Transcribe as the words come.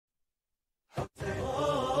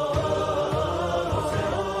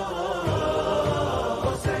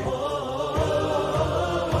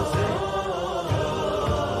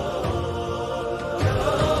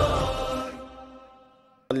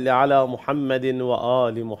على محمد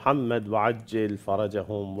وآل محمد وعجل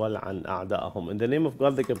فرجهم والعن أعداءهم. In the name of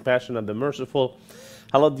God, the compassionate and the merciful.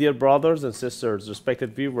 Hello, dear brothers and sisters,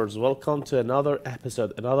 respected viewers. Welcome to another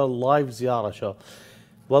episode, another live Ziyarat show.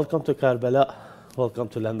 Welcome to Karbala. Welcome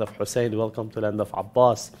to land of Hussein. Welcome to land of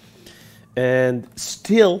Abbas. And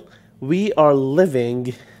still, we are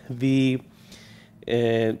living the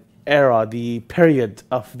era, the period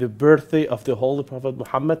of the birthday of the Holy Prophet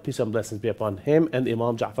Muhammad, peace and blessings be upon him, and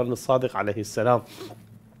Imam Ja'far al-Sadiq alayhi salam.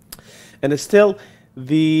 And still,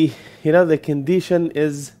 the condition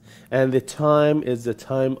is, and the time is the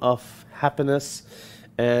time of happiness,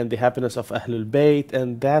 and the happiness of Ahlul Bayt,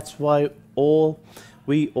 and that's why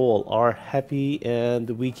we all are happy, and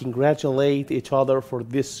we congratulate each other for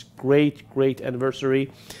this great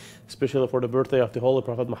anniversary, especially for the birthday of the Holy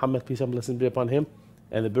Prophet Muhammad, peace and blessings be upon him,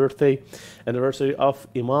 and the birthday anniversary of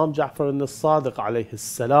Imam Ja'far al-Sadiq alayhi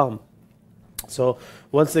salam. So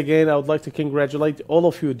once again, I would like to congratulate all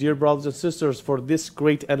of you, dear brothers and sisters, for this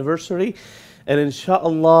great anniversary. And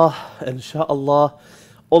inshallah,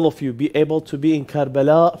 all of you be able to be in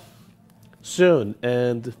Karbala soon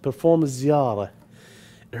and perform ziyarah,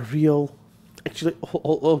 a real, actually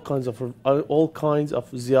all kinds of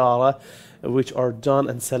ziyarah which are done,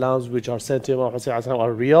 and salams which are sent to Imam Hussein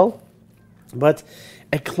are real. But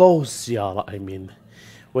a close ziyarah, I mean,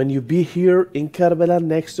 when you be here in Karbala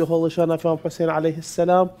next to Holy Shan of Imam Hussein alayhi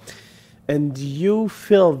salam, and you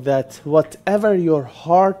feel that whatever your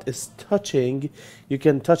heart is touching, you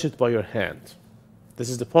can touch it by your hand. This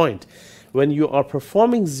is the point. When you are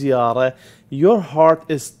performing ziyarah, your heart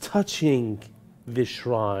is touching the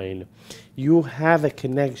shrine. You have a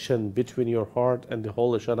connection between your heart and the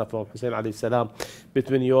Holy Shan of Imam Hussein alayhi salam,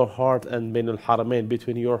 between your heart and Bain al-Haramain,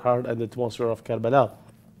 between your heart and the atmosphere of Karbala.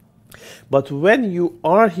 But when you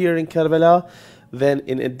are here in Karbala, then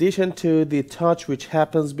in addition to the touch which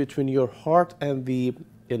happens between your heart and the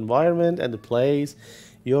environment and the place,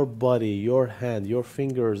 your body, your hand, your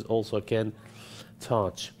fingers also can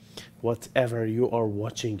touch whatever you are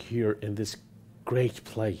watching here in this great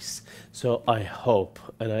place. So I hope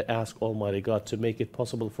and I ask Almighty God to make it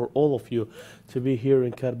possible for all of you to be here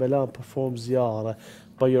in Karbala and perform ziyarah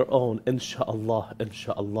by your own, inshallah.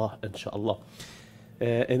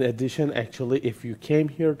 In addition, actually, if you came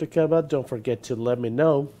here to Karbala, don't forget to let me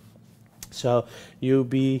know, so you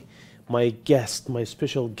be my guest, my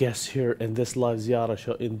special guest here in this live ziyarah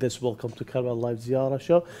show, in this Welcome to Karbala live ziyarah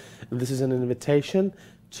show. And this is an invitation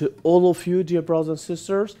to all of you, dear brothers and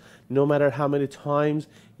sisters. No matter how many times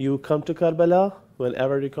you come to Karbala,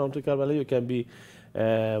 whenever you come to Karbala, you can be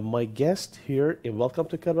my guest here in Welcome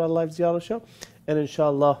to Karbala live ziyarah show. And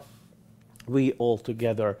inshallah, we all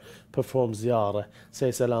together perform ziyarah,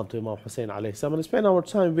 say salam to Imam Hussein alayhi salam, and spend our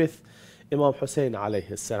time with Imam Hussein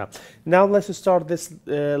alayhi salam. Now let's start this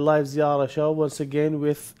live ziyarah show once again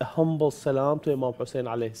with a humble salam to Imam Hussein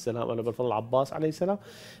alayhi salam and Abu al-Fadl Abbas alayhi salam.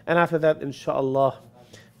 And after that, inshallah,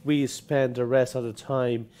 we spend the rest of the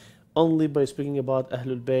time only by speaking about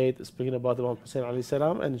Ahlul Bayt, speaking about Imam Hussein alayhi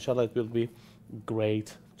salam, and inshallah it will be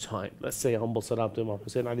great time. Let's say a humble salam to Imam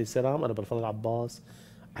Hussein alayhi salam and Abu al-Fadl Abbas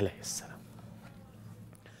alayhi salam.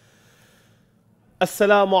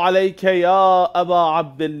 السلام عليك يا أبا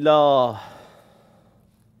عبد الله.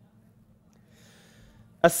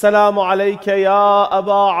 السلام عليك يا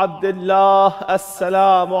أبا عبد الله.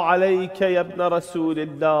 السلام عليك يا ابن رسول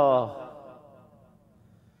الله.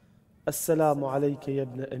 السلام عليك يا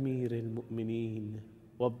ابن أمير المؤمنين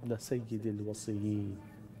وابن سيد الوصيين.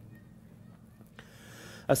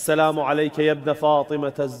 السلام عليك يا ابن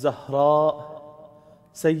فاطمة الزهراء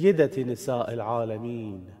سيدة نساء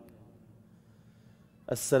العالمين.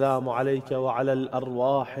 السلام عليك وعلى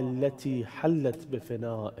الأرواح التي حلت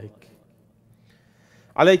بفنائك.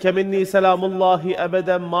 عليك مني سلام الله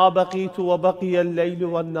أبدا ما بقيت وبقي الليل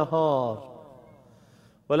والنهار،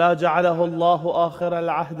 ولا جعله الله آخر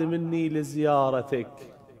العهد مني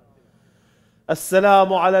لزيارتك.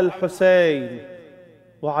 السلام على الحسين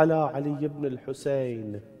وعلى علي بن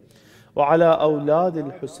الحسين وعلى أولاد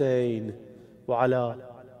الحسين وعلى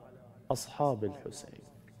أصحاب الحسين.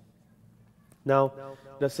 Now,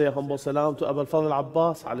 let's say a humble salam to Abu al-Fadl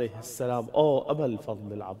Abbas alayhi salam. Oh, Abu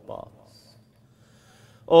al-Fadl Abbas.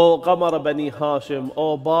 Oh, Qamar Bani Hashim.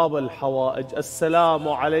 Oh, Bab al-Hawa'ij.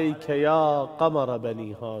 Assalamu alayka ya Qamar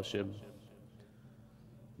Bani Hashim.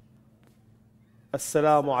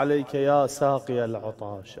 Assalamu alayka ya Saqi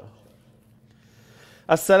al-Utasha.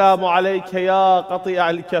 السلام عليك يا قطيع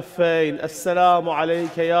الكفين. السلام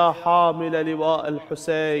عليك يا حامل لواء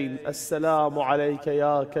الحسين. السلام عليك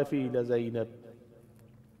يا كفيل زينب.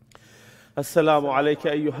 السلام عليك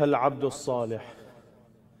أيها العبد الصالح.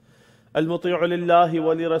 المطيع لله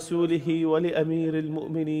ولرسوله ولأمير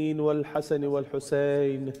المؤمنين والحسن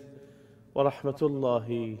والحسين ورحمة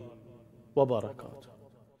الله وبركاته.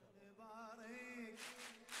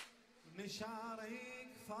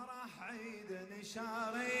 نشارك فرح عيد،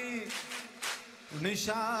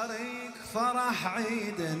 نشارك فرح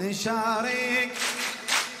عيد، نشارك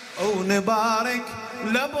ونبارك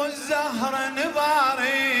لابو الزهرة،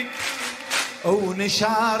 نبارك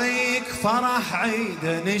ونشارك فرح عيد،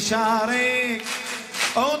 نشارك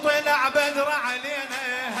وطلع بدر علينا،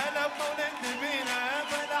 هلا بمولد نبينا،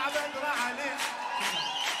 طلع بدر علينا.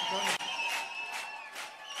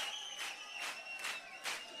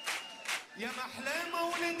 يا محلى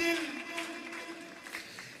مولد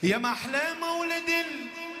يا محلى مولد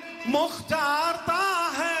المختار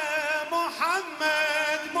طه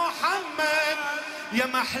محمد، يا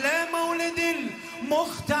محلى مولد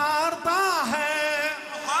المختار طه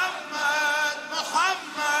محمد،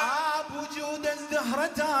 بوجود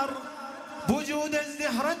ازدهرة بوجود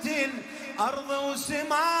ازدهرة الأرض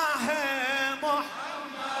وسماها محمد،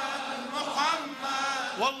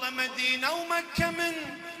 والله مدينة ومكة من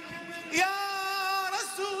يا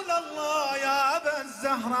رسول الله يا أبا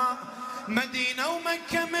الزهراء، مدينة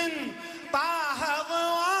ومكة من طه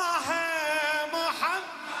ضواها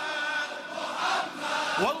محمد،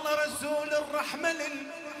 والله رسول الرحمة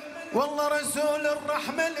والله رسول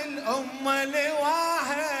الرحمة للأمة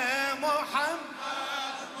لواها محمد.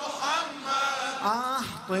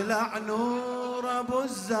 طلع نور أبو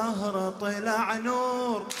الزهرة، طلع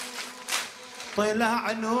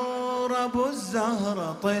نور أبو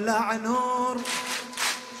الزهرة، طلع نور،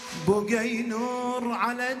 بقي نور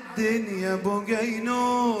على الدنيا، بقي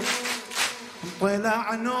نور،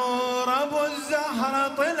 طلع نور أبو الزهرة،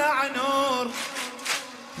 طلع نور،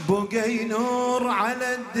 بقي نور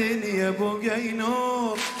على الدنيا، بقي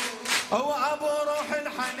نور، أو أبو روح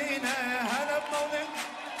الحنينة، هلا بمولد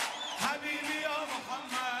حبيبي يا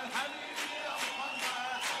محمد، حبيبي يا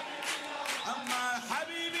محمد،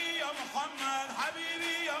 حبيبي يا محمد،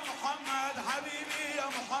 حبيبي يا محمد، حبيبي يا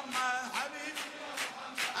محمد،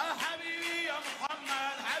 حبيبي يا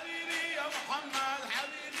محمد، حبيبي يا محمد،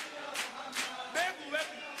 حبيبي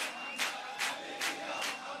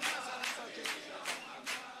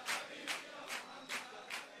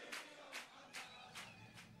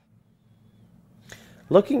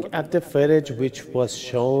Looking at the footage which was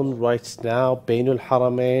shown right now, Bain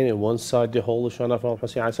al-Haramain, on one side the Holy Son of Imam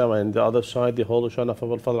Hussein alayhi salam, and the other side the Holy Son of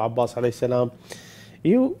Abul Fadl Abbas alayhi salam,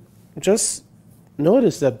 you just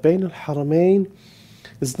notice that Bain al-Haramain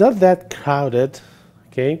is not that crowded,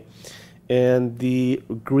 okay, and the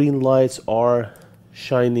green lights are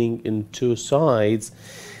shining in two sides.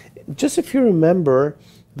 Just if you remember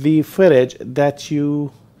the footage that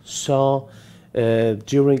you saw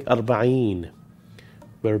during Arba'een,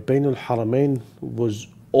 where Bain al-Haramain was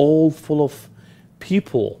all full of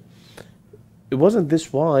people. It wasn't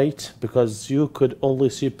this white because you could only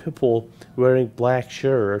see people wearing black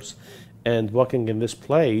shirts and walking in this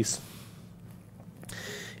place,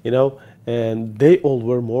 you know, and they all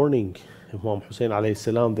were mourning Imam Hussein alayhi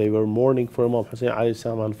salam. They were mourning for Imam Hussein alayhi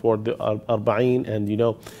salam and for the Arba'een, and you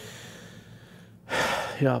know,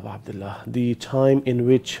 Ya Abu Abdullah, the time in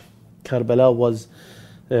which Karbala was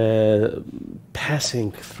passing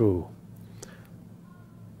through,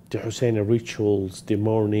 the Hussein rituals, the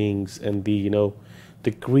mournings, and the, you know,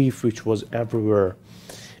 the grief which was everywhere.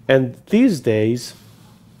 And these days,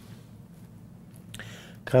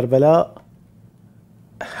 Karbala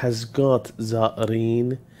has got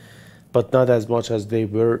Za'ireen, but not as much as they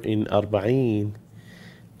were in Arba'een.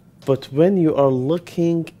 But when you are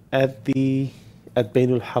looking at Bain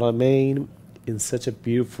al-Haramain in such a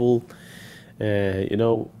beautiful, you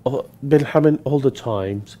know, Bain al-Haramain all the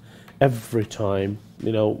times, every time,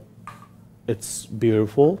 you know, it's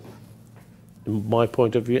beautiful in my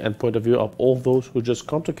point of view and point of view of all those who just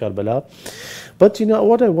come to Karbala. But you know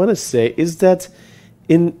what I want to say is that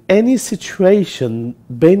in any situation,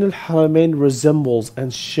 Bain al-Haramain resembles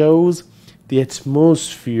and shows the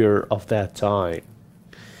atmosphere of that time.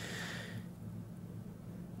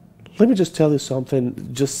 Let me just tell you something,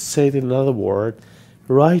 just say it in another word.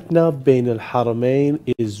 Right now, Bain al-Haramain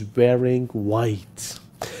is wearing white.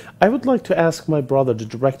 I would like to ask my brother, the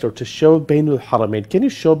director, to show Bain al-Haramain. Can you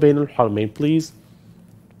show Bain al-Haramain, please?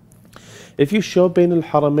 If you show Bain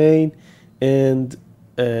al-Haramain and,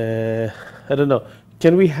 I don't know,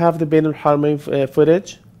 can we have the Bain al-Haramain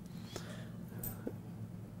footage?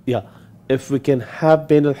 Yeah, if we can have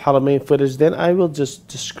Bain al-Haramain footage, then I will just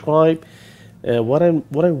describe what I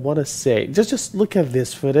want to say. Just look at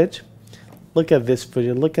this footage. Look at this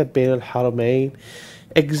footage. Look at Bain al-Haramain.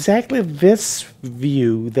 Exactly this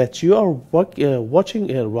view that you are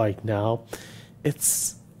watching right now,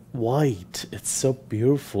 it's white. It's so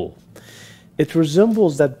beautiful. It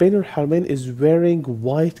resembles that Bain al-Haramain is wearing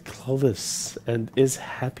white clothes and is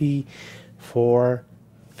happy for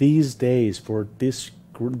these days, for these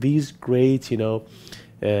great,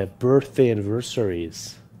 birthday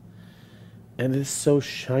anniversaries. And it's so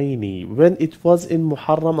shiny. When it was in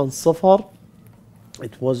Muharram and Safar,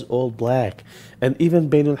 it was all black. And even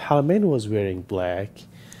Bain al-Haramain was wearing black.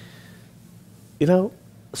 Subhanallah,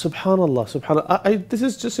 subhanallah. This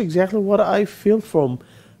is just exactly what I feel from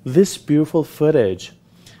this beautiful footage.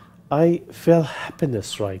 I feel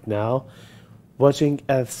happiness right now watching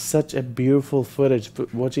at such a beautiful footage,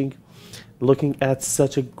 looking at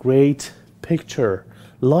such a great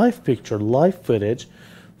live footage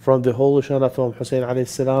from the Holy Son of Imam Hussein alayhi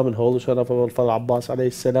salam and Holy Son of Imam Abbas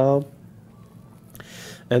alayhi salam,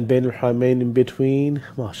 and Bain al-Haramain in between.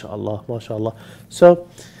 MashaAllah, MashaAllah. So,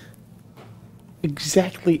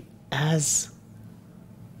 exactly as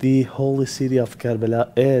the Holy City of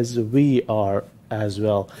Karbala is, we are as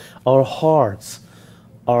well. Our hearts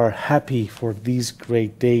are happy for these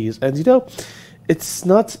great days. And it's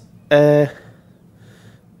not and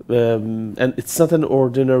it's not an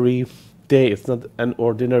ordinary day. It's not an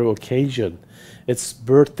ordinary occasion. It's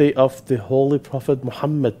birthday of the Holy Prophet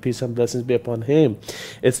Muhammad, peace and blessings be upon him.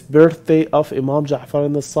 It's birthday of Imam Ja'far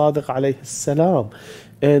al-Sadiq alayhi salam.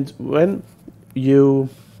 And when you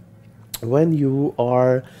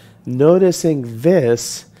are noticing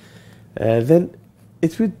this, then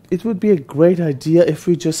it would be a great idea if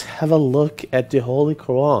we just have a look at the Holy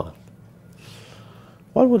Quran.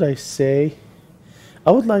 What would I say?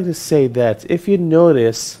 I would like to say that if you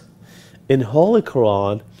notice in Holy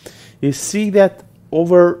Quran, you see that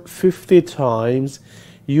over 50 times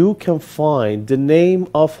you can find the name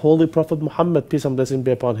of Holy Prophet Muhammad, peace and blessing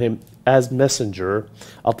be upon him, as messenger.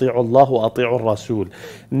 Ati'u Allah wa ati'u Rasul.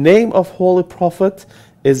 Name of Holy Prophet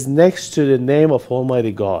is next to the name of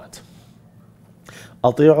Almighty God.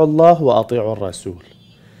 Ati'u Allah wa ati'u Rasul.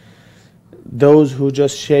 Those who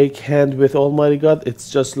just shake hand with Almighty God, it's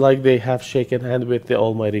just like they have shaken hand with the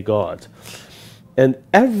Almighty God. And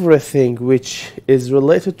everything which is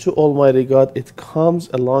related to Almighty God, it comes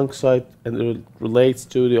alongside and it relates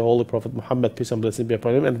to the Holy Prophet Muhammad, peace and blessing be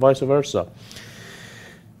upon him, and vice versa.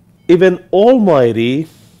 Even Almighty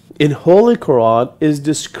in Holy Quran is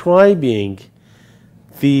describing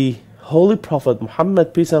the Holy Prophet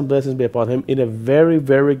Muhammad, peace and blessings be upon him, in a very,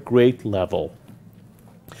 very great level.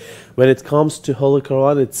 When it comes to Holy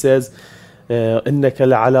Quran, it says, إِنَّكَ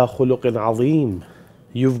لَعَلَى خُلُقٍ عَظِيمٍ.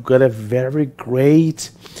 You've got a very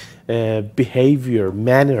great behavior,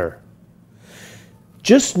 manner.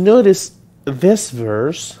 Just notice this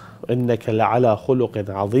verse, إِنَّكَ لَعَلَى خُلُقٍ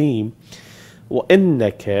عَظِيمٍ.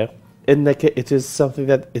 وَإِنَّكَ, it is something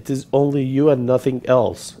that it is only you and nothing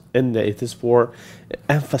else. It is for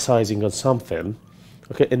emphasizing on something.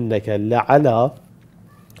 Okay, إِنَّكَ لَعَلَى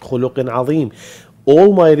خُلُقٍ عَظِيمٍ.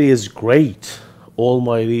 Almighty is great.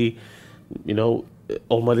 Almighty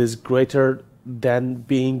is greater than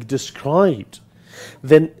being described.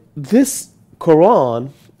 Then this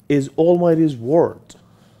Quran is Almighty's word,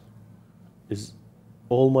 is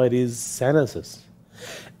Almighty's sentences.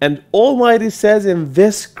 And Almighty says in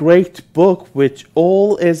this great book, which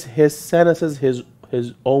all is his sentences,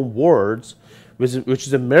 his own words, which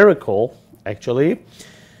is a miracle, actually.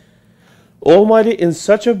 Almighty in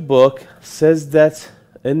such a book says that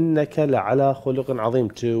إِنَّكَ لَعَلَى خُلُقٍ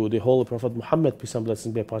عَظِيمٍ, to the Holy Prophet Muhammad, peace and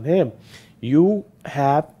blessings be upon him. You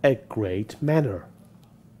have a great manner.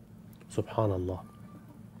 Subhanallah.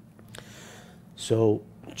 So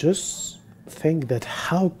just think that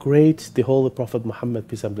how great the Holy Prophet Muhammad,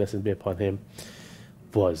 peace and blessings be upon him,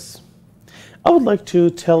 was. I would like to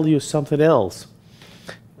tell you something else.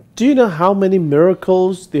 Do you know how many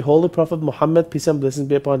miracles the Holy Prophet Muhammad, peace and blessings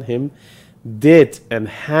be upon him, did and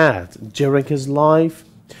had during his life?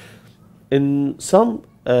 In some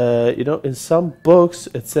in some books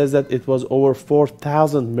it says that it was over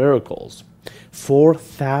 4,000 miracles.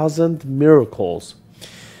 4,000 miracles.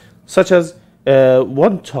 Such as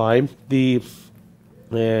one time the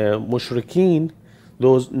mushrikeen,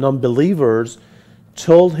 those non-believers,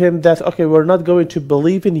 told him that, okay, we're not going to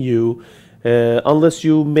believe in you unless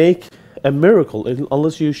you make a miracle,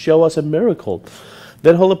 unless you show us a miracle.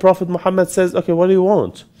 Then Holy Prophet Muhammad says, okay, what do you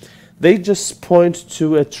want? They just point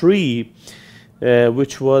to a tree,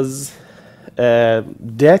 which was a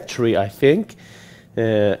dead tree, I think,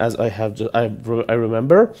 as I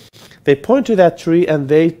remember. They point to that tree and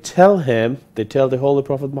they tell the Holy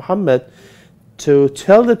Prophet Muhammad to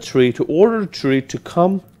tell the tree, to order the tree to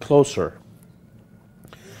come closer.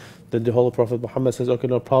 Then the Holy Prophet Muhammad says, okay,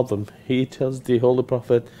 no problem. He tells the Holy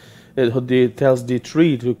Prophet, he tells the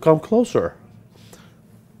tree to come closer.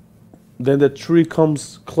 Then the tree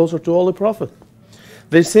comes closer to Holy Prophet.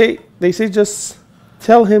 They say just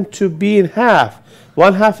tell him to be in half.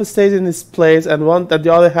 One half stays in his place and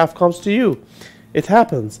the other half comes to you. It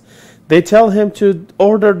happens. They tell him to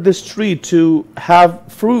order this tree to have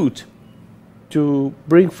fruit, to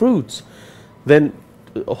bring fruits. Then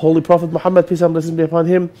Holy Prophet Muhammad, peace and blessings be upon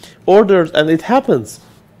him, orders, and it happens.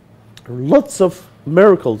 Lots of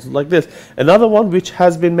miracles like this. Another one which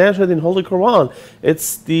has been mentioned in Holy Quran,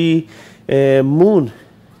 it's the moon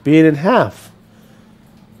being in half.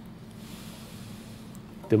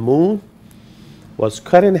 The moon was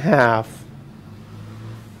cut in half,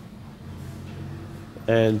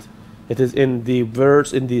 and it is in the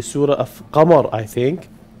verse in the Surah of Qamar, I think,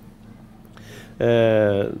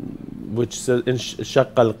 which says in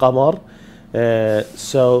Shaq al-Qamar.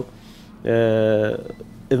 So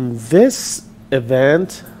in this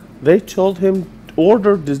event, they told him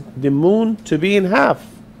order the moon to be in half.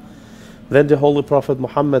 Then the Holy Prophet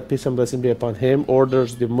Muhammad, peace and blessing be upon him,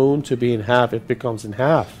 orders the moon to be in half. It becomes in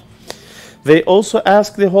half. They also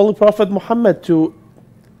ask the Holy Prophet Muhammad to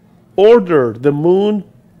order the moon,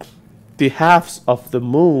 the halves of the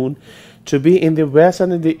moon, to be in the west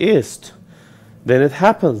and in the east. Then it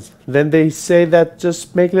happens. Then they say that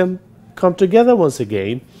just make them come together once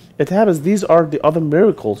again. It happens. These are the other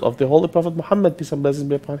miracles of the Holy Prophet Muhammad, peace and blessings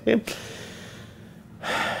be upon him.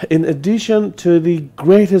 In addition to the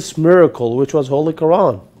greatest miracle, which was Holy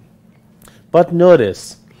Quran. But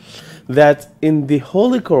notice that in the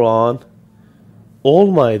Holy Quran,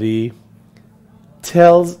 Almighty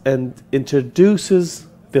tells and introduces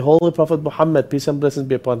the Holy Prophet Muhammad, peace and blessings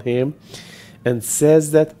be upon him, and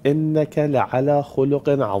says that إِنَّكَ لَعَلَى خُلُقٍ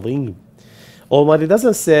عَظِيمٍ. Almighty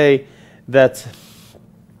doesn't say that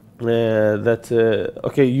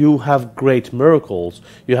okay, you have great miracles,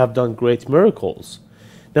 you have done great miracles.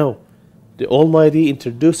 No, the Almighty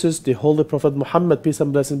introduces the Holy Prophet Muhammad, peace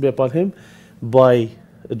and blessings be upon him, by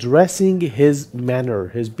addressing his manner,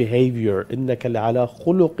 his behavior. إِنَّكَ لَعَلَى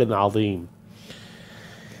خُلُقٍ عَظِيمٍ.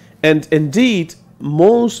 And indeed,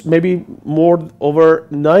 maybe more over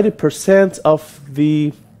 90% of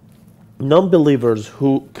the non-believers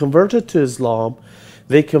who converted to Islam,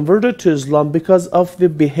 they converted to Islam because of the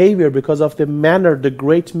behavior, because of the manner, the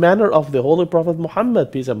great manner of the Holy Prophet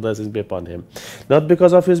Muhammad, peace and blessings be upon him, not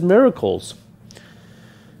because of his miracles.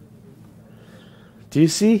 Do you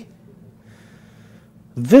see?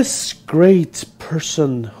 This great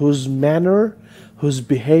person whose manner, whose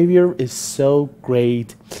behavior is so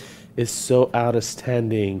great, is so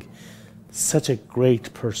outstanding, such a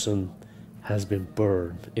great person has been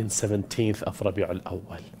burned in 17th of Rabi'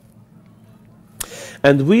 al-Awwal.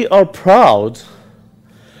 And we are proud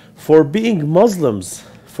for being Muslims,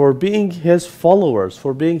 for being his followers,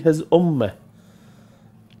 for being his ummah.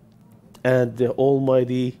 And the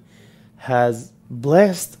Almighty has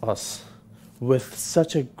blessed us with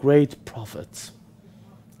such a great prophet.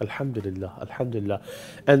 Alhamdulillah, Alhamdulillah.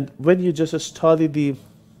 And when you just study the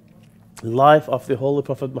life of the Holy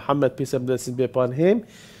Prophet Muhammad, peace and blessings be upon him,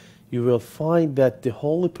 you will find that the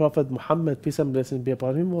Holy Prophet Muhammad, peace and blessings be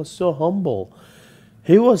upon him, was so humble.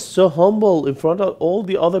 He was so humble in front of all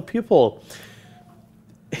the other people.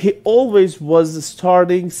 He always was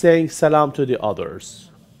starting saying salam to the others.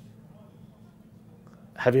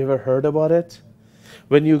 Have you ever heard about it?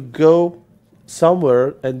 When you go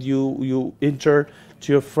somewhere and you enter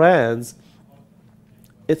to your friends,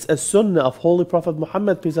 it's a sunnah of Holy Prophet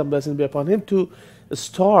Muhammad, peace and blessings be upon him, to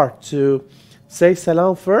start to say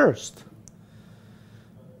salam first.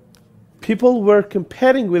 People were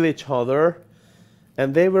competing with each other,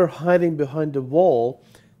 and they were hiding behind the wall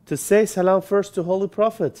to say salam first to Holy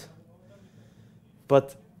Prophet.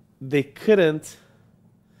 But they couldn't.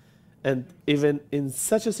 And even in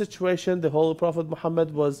such a situation, the Holy Prophet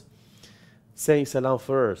Muhammad was saying salam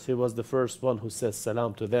first. He was the first one who says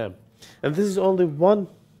salam to them. And this is only one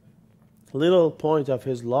little point of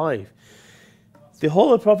his life. The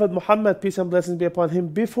Holy Prophet Muhammad, peace and blessings be upon him,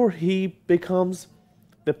 before he becomes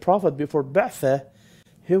the Prophet, before Ba'athah,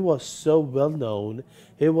 he was so well known,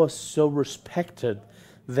 he was so respected,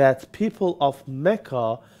 that people of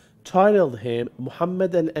Mecca titled him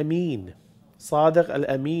Muhammad al-Amin, Sadiq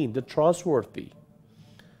al-Amin, the trustworthy.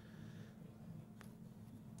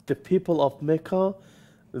 The people of Mecca,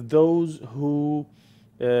 those who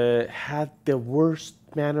had the worst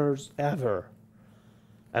manners ever.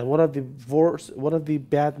 And one of the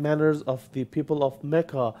bad manners of the people of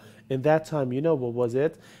Mecca in that time, you know what was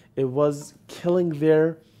it? It was killing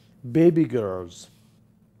their baby girls.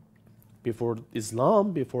 before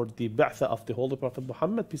Islam, before the Ba'tha of the Holy Prophet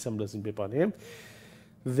Muhammad, peace and blessings be upon him,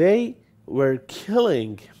 they were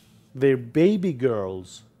killing their baby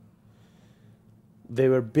girls. They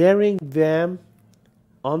were burying them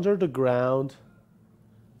under the ground.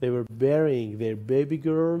 They were burying their baby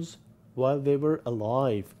girls while they were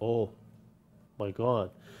alive. Oh my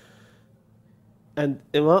God. And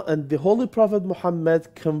the Holy Prophet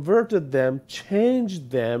Muhammad converted them,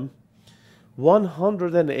 changed them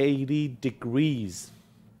 180 degrees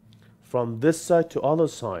from this side to other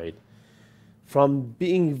side, from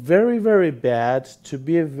being very, very bad to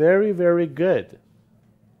be very, very good.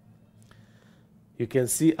 You can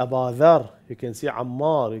see Abu Dhar, you can see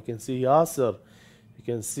Ammar, you can see Yasir, you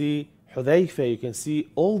can see Hudayfa, you can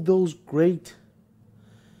see all those great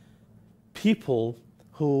people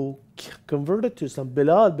who converted to Islam.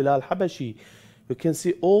 Bilal Habashi. You can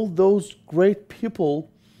see all those great people,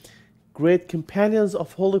 great companions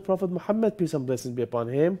of Holy Prophet Muhammad, peace and blessings be upon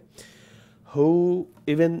him, who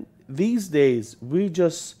even these days we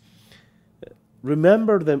just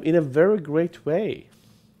remember them in a very great way.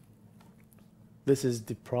 This is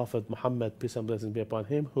the Prophet Muhammad, peace and blessings be upon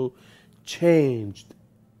him, who changed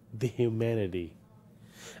the humanity.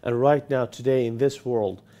 And right now, today, in this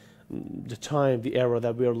world, the time, the era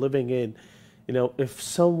that we are living in, you know, if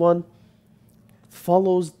someone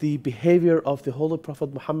follows the behavior of the Holy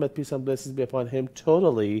Prophet Muhammad, peace and blessings be upon him,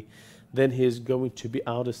 totally, then he is going to be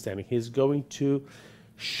outstanding. He is going to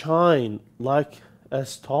shine like a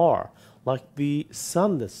star, like the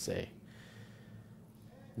sun, let's say.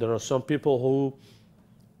 There are some people who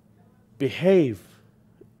behave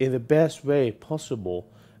in the best way possible,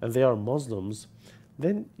 and they are Muslims.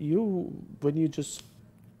 Then when you just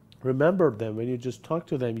remember them, when you just talk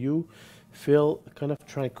to them, you feel a kind of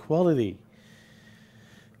tranquility.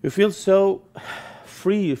 You feel so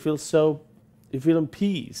free, you feel in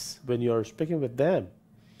peace when you are speaking with them,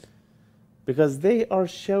 because they are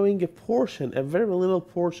showing a portion, a very little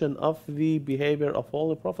portion of the behavior of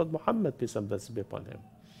Holy Prophet Muhammad, peace and blessings be upon him.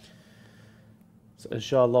 So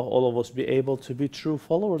inshallah, all of us be able to be true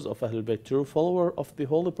followers of Ahlul Bayt, true follower of the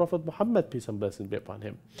Holy Prophet Muhammad, peace and blessings be upon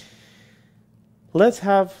him. Let's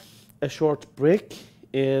have a short break,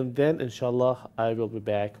 and then inshallah I will be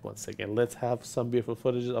back once again. Let's have some beautiful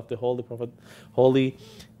footage of the Holy Prophet, holy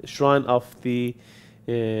shrine of the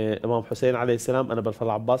Imam Hussein alayhi salam and Abul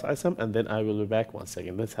Fadl Abbas alayhi salam, and then I will be back once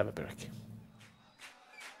again. Let's have a break.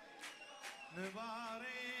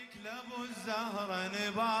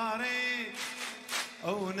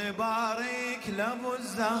 ونبارك لابو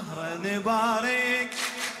الزهرة نبارك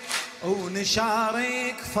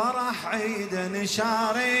ونشارك فرح عيد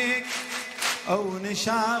نشارك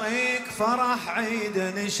ونشارك فرح عيد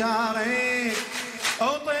نشارك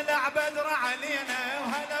وطلع بدر علينا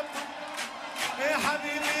وهلا يا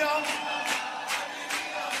حبيبي يا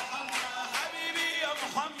حبيبي يا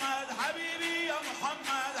محمد حبيبي يا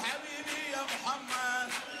محمد حبيبي يا محمد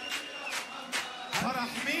فرح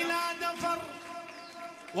ميلاد فر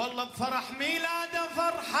والله بفرح ميلاده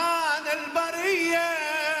فرحان البريه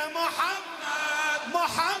محمد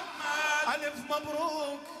الف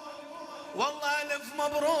مبروك والله الف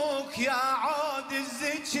مبروك يا عود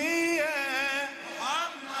الزكيه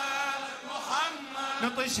محمد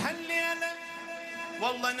نطش هالليله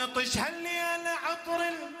والله نطش هالليله عطر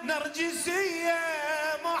النرجسيه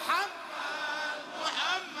محمد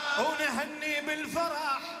ونهني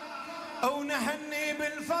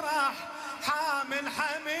بالفرح حامل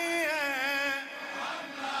حمية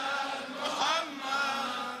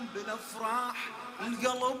محمد بالافراح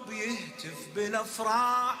القلب يهتف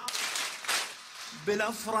بالافراح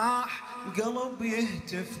القلب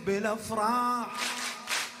يهتف بالافراح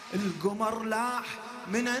القمر لاح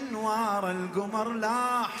من انوار القمر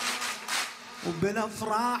لاح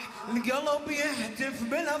وبالافراح القلب يهتف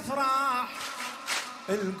بالافراح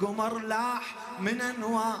القمر لاح من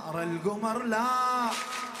انوار القمر لاح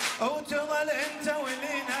وتظل انت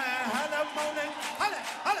ولينا هلا بمولد هلا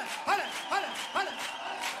هلا هلا هلا هلا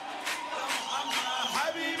يا محمد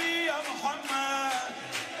حبيبي يا محمد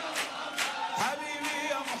حبيبي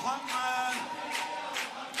يا محمد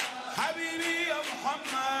حبيبي يا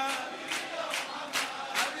محمد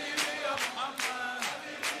حبيبي يا محمد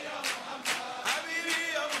حبيبي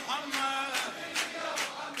يا محمد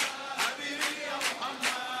حبيبي يا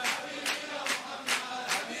محمد حبيبي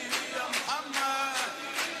يا محمد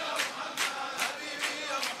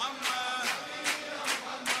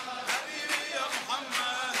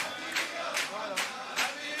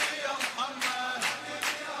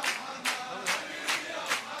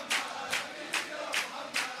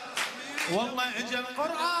والله اجى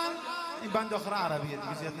القرآن باند أخرى عربية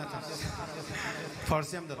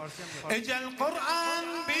فارسي أمدر. اجا القرآن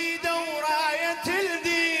بيده وراية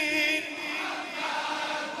الدين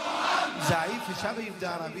زعيف شعبي يبدا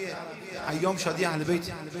عربية يوم شادية أهل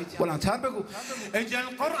البيت ولا تابقوا. اجا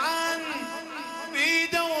القرآن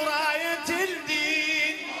بيده وراية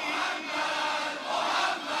الدين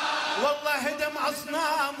والله هدم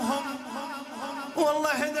أصنامهم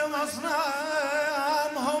والله هدم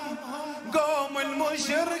أصنامهم قوم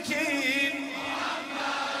المشركين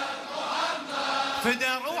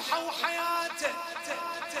فدى روحه وحياته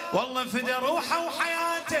والله فدى روحه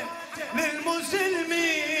وحياته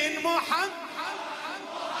للمسلمين محمد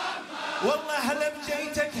والله هلا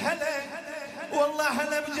بجيتك هلا والله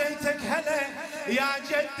هلا بجيتك هلا يا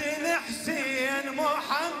جد الحسين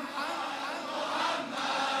محمد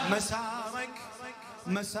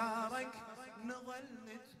مسارك نظل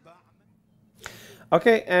نتبع.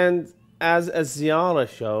 Okay, and as a Ziyara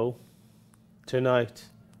show, tonight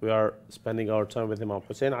we are spending our time with Imam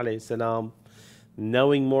Hussein alayhi salam,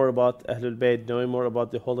 knowing more about Ahlul Bayt, knowing more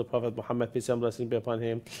about the Holy Prophet Muhammad, peace and blessing be upon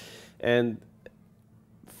him, and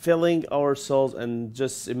filling ourselves and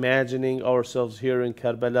just imagining ourselves here in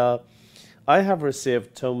Karbala. I have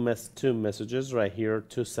received two messages right here,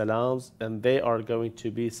 2 salams, and they are going to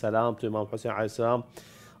be salam to Imam Hussein alayhi salam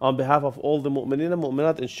on behalf of all the mu'mineen and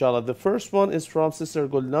mu'minat, inshallah. The first one is from Sister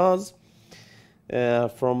Gulnaz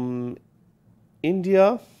from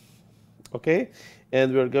India, okay,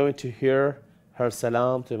 and we're going to hear her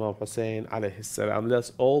salam to Imam Hussein alayhi salam.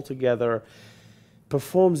 Let's all together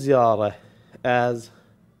perform ziyarah as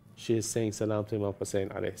she is saying salam to Imam Hussein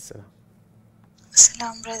alayhi salam.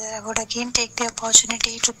 Salam, brother. I would again take the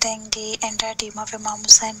opportunity to thank the entire team of Imam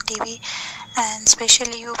Hussein TV and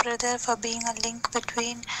especially you, brother, for being a link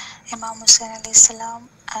between Imam Hussein alayhi salam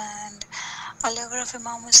and a lover of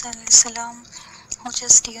Imam Hussein alayhi salam who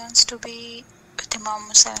just yearns to be with Imam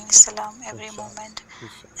Hussein alayhi salam every moment.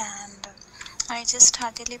 And I just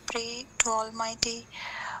heartily pray to Almighty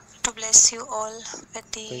to bless you all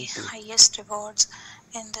with the highest rewards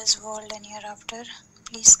in this world and hereafter.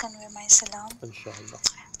 Please convey my salam. Inshallah.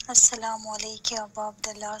 Assalamu alaikum Abba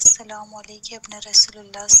Abdullah, Assalamu alaikum Ibn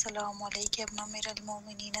Rasulullah, Assalamu alaikum Ibn Amir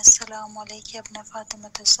al-Mu'mineen, Assalamu alaikum Ibn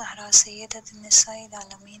Fatimat al-Sahra, Sayyidat al-Nisa'i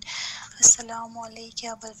al-Alamin, Assalamu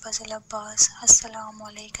alaikum Abul Fazl Abbas, Assalamu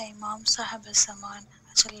alaikum Imam Sahib al-Zaman,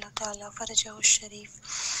 Ajalla Ta'ala Farajahu al-Sharif.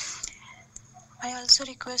 I also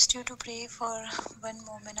request you to pray for one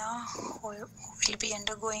mu'mina who will be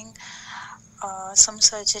undergoing some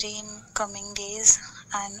surgery in coming days,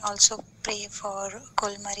 and also pray for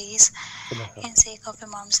Kul Mareez in sake of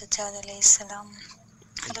Imam Sajjad alayhi salam.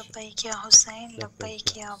 Labbaik ya Hussein,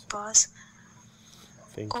 Labbaik ya Abbas.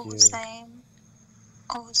 Thank you.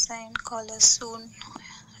 O Hussein, call us soon,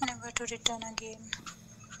 never to return again.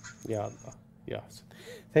 Ya Allah. Yes.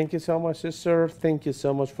 Thank you so much, sister. Thank you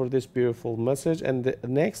so much for this beautiful message. And the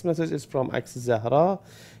next message is from Aks Zahra.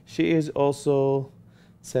 She is also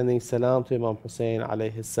sending salam to Imam Hussein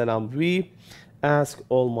alayhi salam. We ask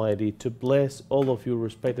Almighty to bless all of you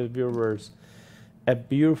respected viewers a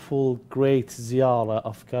beautiful, great ziyarah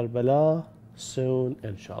of Karbala soon,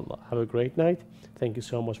 inshallah. Have a great night. Thank you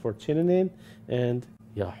so much for tuning in, and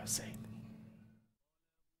Ya Hussein.